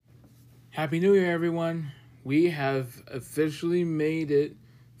Happy New Year, everyone. We have officially made it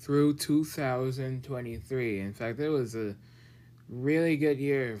through 2023. In fact, it was a really good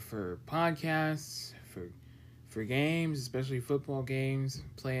year for podcasts, for games, especially football games,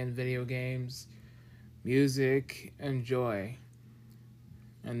 playing video games, music, and joy.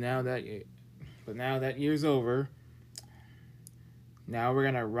 And now that year's over, now we're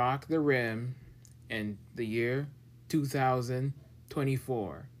gonna rock the rim in the year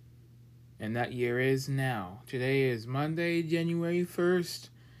 2024. And that year is now. Today is Monday, January 1st.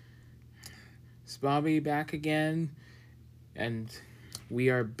 It's Bobby back again, and we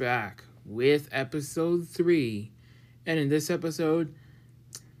are back with episode 3. And in this episode,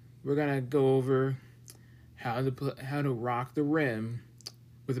 we're gonna go over how to rock the rim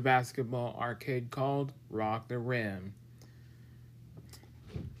with a basketball arcade called Rock the Rim.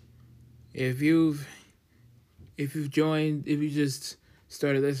 If you've if you just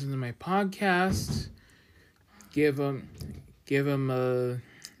started listening to my podcast, give them a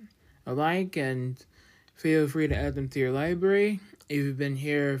like and feel free to add them to your library. If you've been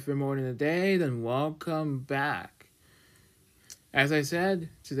here for more than a day, then welcome back. As I said,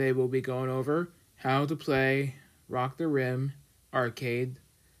 today we'll be going over how to play Rock the Rim arcade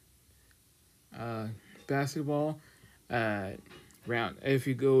basketball round. If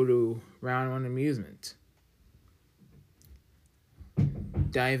you go to round 1 amusement,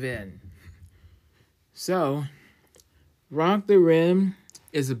 dive in. So, Rock the Rim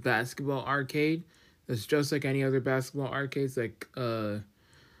is a basketball arcade that's just like any other basketball arcades, like the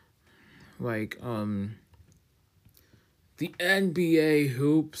NBA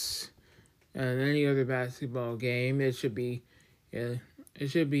hoops and any other basketball game. It should be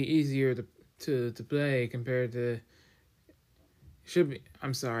easier to play compared to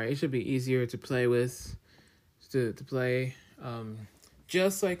it should be easier to play with to play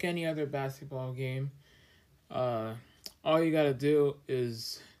just like any other basketball game. All you gotta do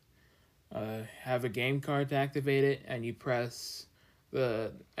is have a game card to activate it, and then you press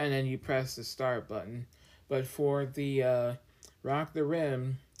the start button. But for the Rock the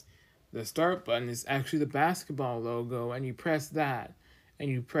Rim, the start button is actually the basketball logo, and you press that, and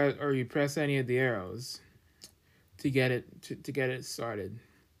you press any of the arrows to get it started.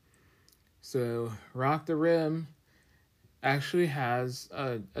 So Rock the Rim actually has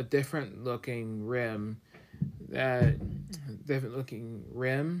a different looking rim that different looking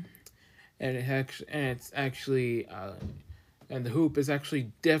rim, and it's actually and the hoop is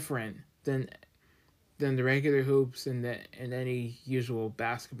actually different than the regular hoops in any usual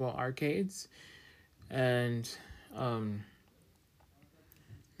basketball arcades, and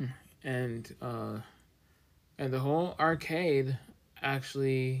and uh and the whole arcade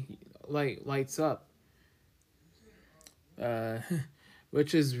actually lights up, uh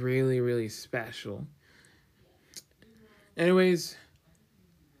which is really special. Anyways,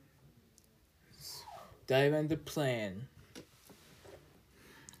 dive into plan.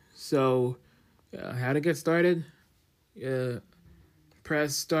 So, how to get started? Uh,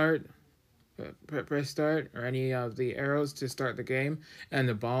 press start. Press start or any of the arrows to start the game, and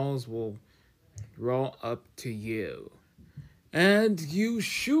the balls will roll up to you. And you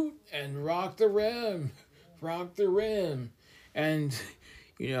shoot and rock the rim. Rock the rim. And,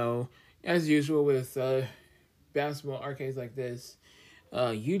 you know, as usual with basketball arcades like this,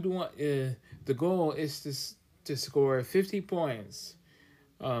 you'd want the goal is to score 50 points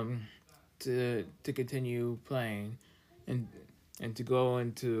to continue playing, and to go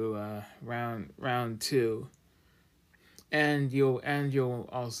into round 2, and you'll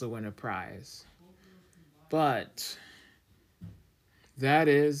also win a prize. But that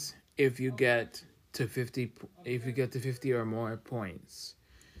is if you get to 50 or more points.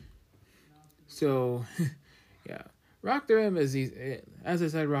 So yeah, Rock the Rim is easy. As I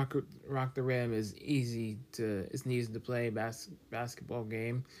said, Rock the Rim is it's an easy to play basketball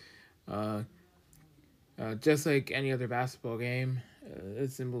game. Just like any other basketball game,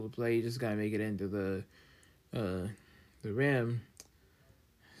 it's simple to play. You just gotta make it into the rim,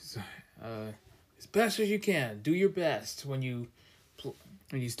 so, as best as you can. Do your best when you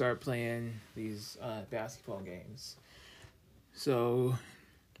start playing these basketball games. So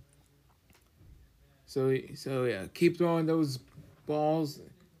yeah, keep throwing those balls.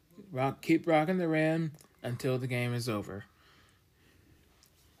 Keep rocking the rim until the game is over.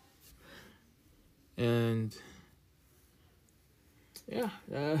 And yeah,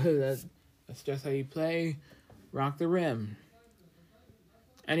 that's just how you play Rock the Rim.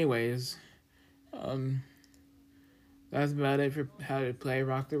 Anyways, that's about it for how to play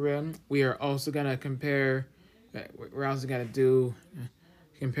Rock the Rim. We are also gonna compare. We're also gonna do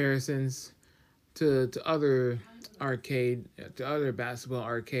comparisons to other basketball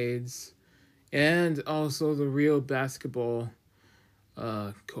arcades, and also the real basketball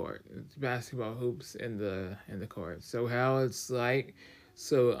court, basketball hoops in the court. So how it's like,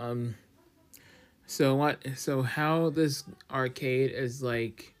 so so how this arcade is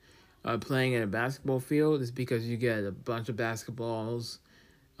like playing in a basketball field is because you get a bunch of basketballs,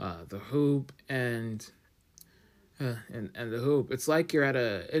 the hoop, and the hoop. It's like you're at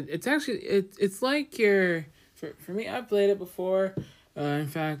it's actually it's like you're for me. I've played it before. In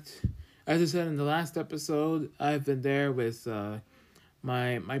fact, as I said in the last episode, I've been there with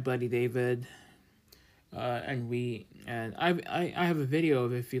my buddy David, and I have a video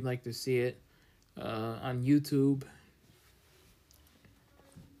of it if you'd like to see it on YouTube.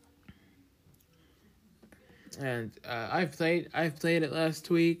 And I've played it last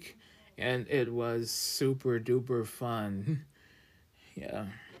week, and it was super duper fun. Yeah,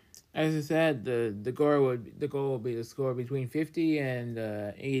 as I said, the goal would be to score between 50 and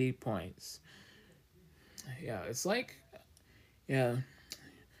 80 points. Yeah, it's like, yeah.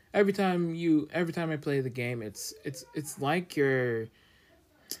 Every time I play the game, it's like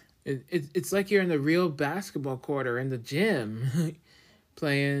it's like you're in the real basketball court or in the gym,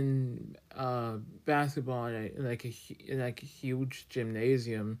 playing basketball in like a huge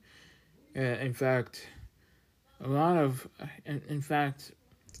gymnasium. In fact, in fact,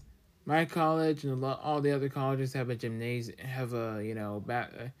 my college and all the other colleges have a gymnasium, have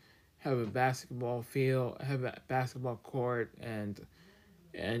a have a basketball field, have a basketball court, and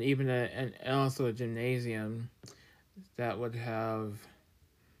even and also a gymnasium that would have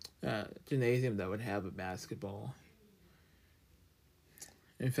a basketball.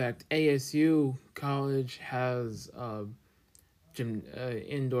 In fact, ASU College has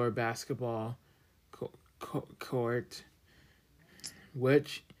indoor basketball court,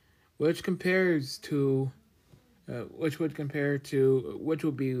 which compares to which would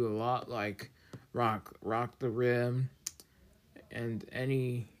be a lot like Rock the Rim and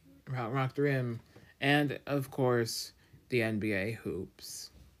Rock the Rim, and of course the NBA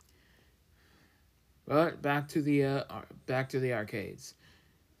hoops. But back to the arcades.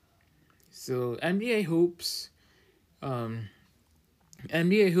 So NBA hoops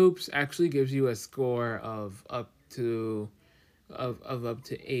actually gives you a score of up to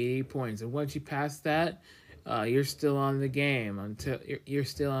 80 points, and once you pass that, you're still on the game until you're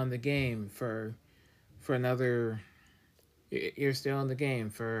still on the game for another. You're still on the game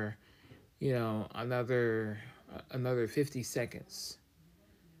for, another 50 seconds.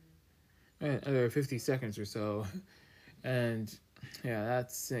 Another 50 seconds or so, and yeah,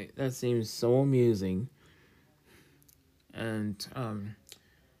 that seems so amusing. And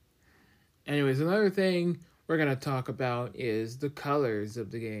anyways, another thing we're gonna talk about is the colors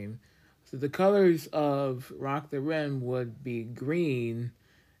of the game. So the colors of Rock the Rim would be green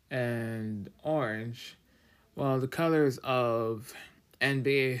and orange, while the colors of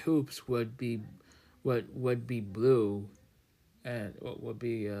NBA hoops would be blue, and what would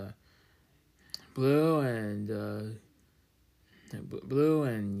be blue and blue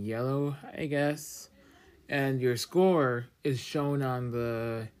and yellow, I guess. And your score is shown on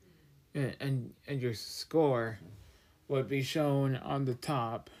the and your score would be shown on the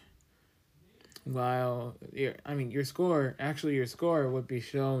top, while your score would be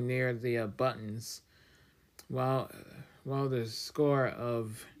shown near the buttons, while the score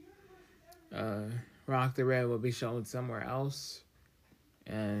of Rock the Red will be shown somewhere else.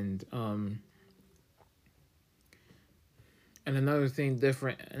 And another thing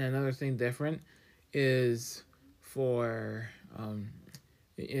different is for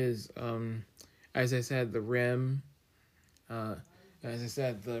as I said, the rim. The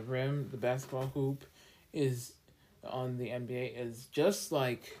basketball hoop is on the NBA is just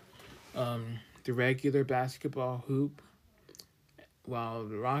like the regular basketball hoop, while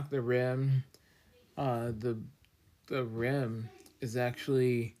the Rock the Rim, the rim is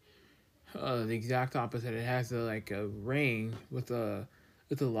actually the exact opposite. It has a ring with a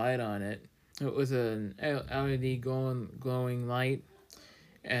light on it. It was an LED glowing light,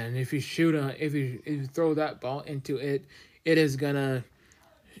 and if you throw that ball into it, it is gonna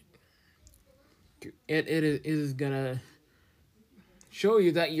show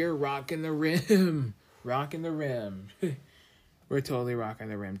you that you're rocking the rim. Rocking the rim. We're totally rocking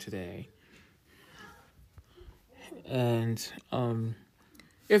the rim today. And once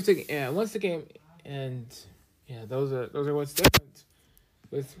the game, and yeah, those are what's different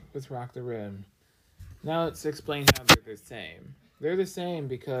with Rock the Rim. Now let's explain how they're the same. They're the same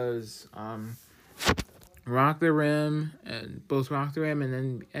because Rock the Rim and both Rock the Rim and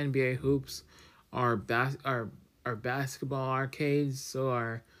then NBA Hoops are basketball arcades. So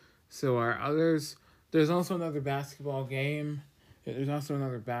are others. There's also another basketball game. There's also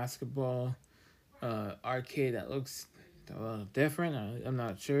another basketball arcade that looks a little different. I'm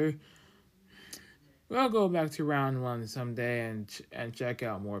not sure. We'll go back to round one someday and check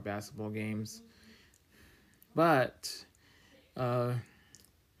out more basketball games. But uh,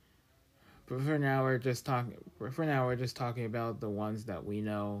 for now we're just talking. For now we're just talking about the ones that we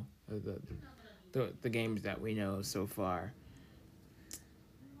know, the games that we know so far.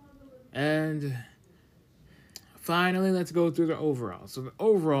 And finally, let's go through the overall. So the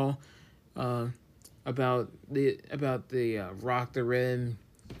overall, about the Rock the Rim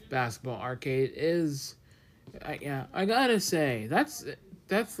basketball arcade is, I gotta say that's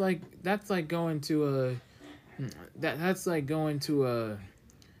like going to that's like going to a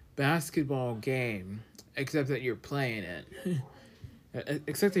basketball game, except that you're playing it.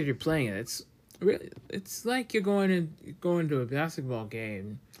 Except that you're playing it. It's like you're going to a basketball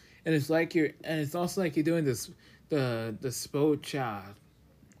game, and it's also like you're doing the Spocha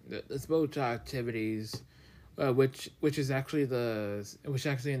the Spocha activities, which is actually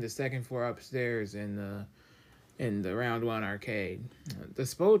in the second floor upstairs in the round one arcade. The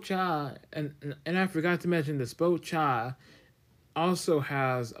Spocha and I forgot to mention the Spocha also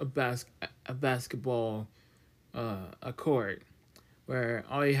has a basketball a court where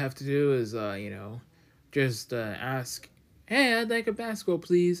all you have to do is just ask, hey, I'd like a basketball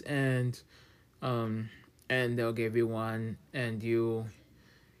please, and they'll give you one, and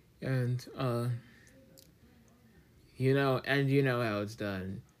and you know how it's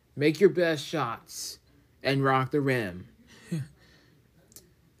done. Make your best shots and rock the rim.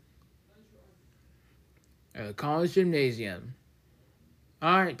 College gymnasium.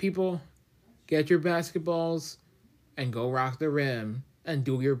 All right, people, get your basketballs and go rock the rim and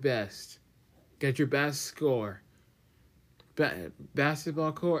do your best. Get your best score.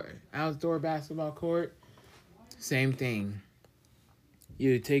 Basketball court, outdoor basketball court, same thing.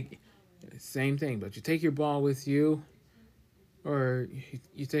 Same thing, but you take your ball with you, or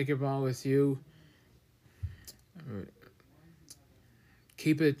you take your ball with you. Or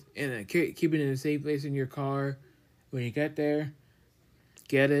keep it in a safe place in your car. When you get there,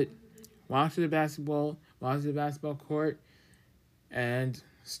 get it. Watch the basketball court, and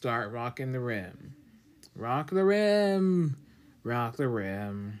start rocking the rim. Rock the rim. Rock the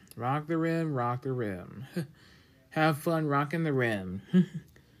rim. Rock the rim. Rock the rim. Have fun rocking the rim.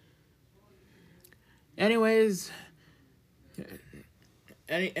 Anyways,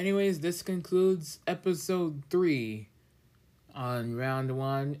 this concludes episode 3 on round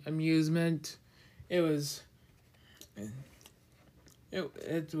 1 amusement. It was a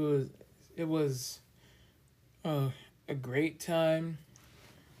great time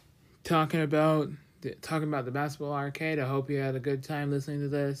talking about the basketball arcade. I hope you had a good time listening to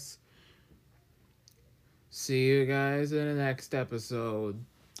this. See you guys in the next episode.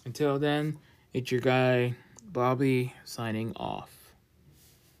 Until then, it's your guy, Bobby, signing off.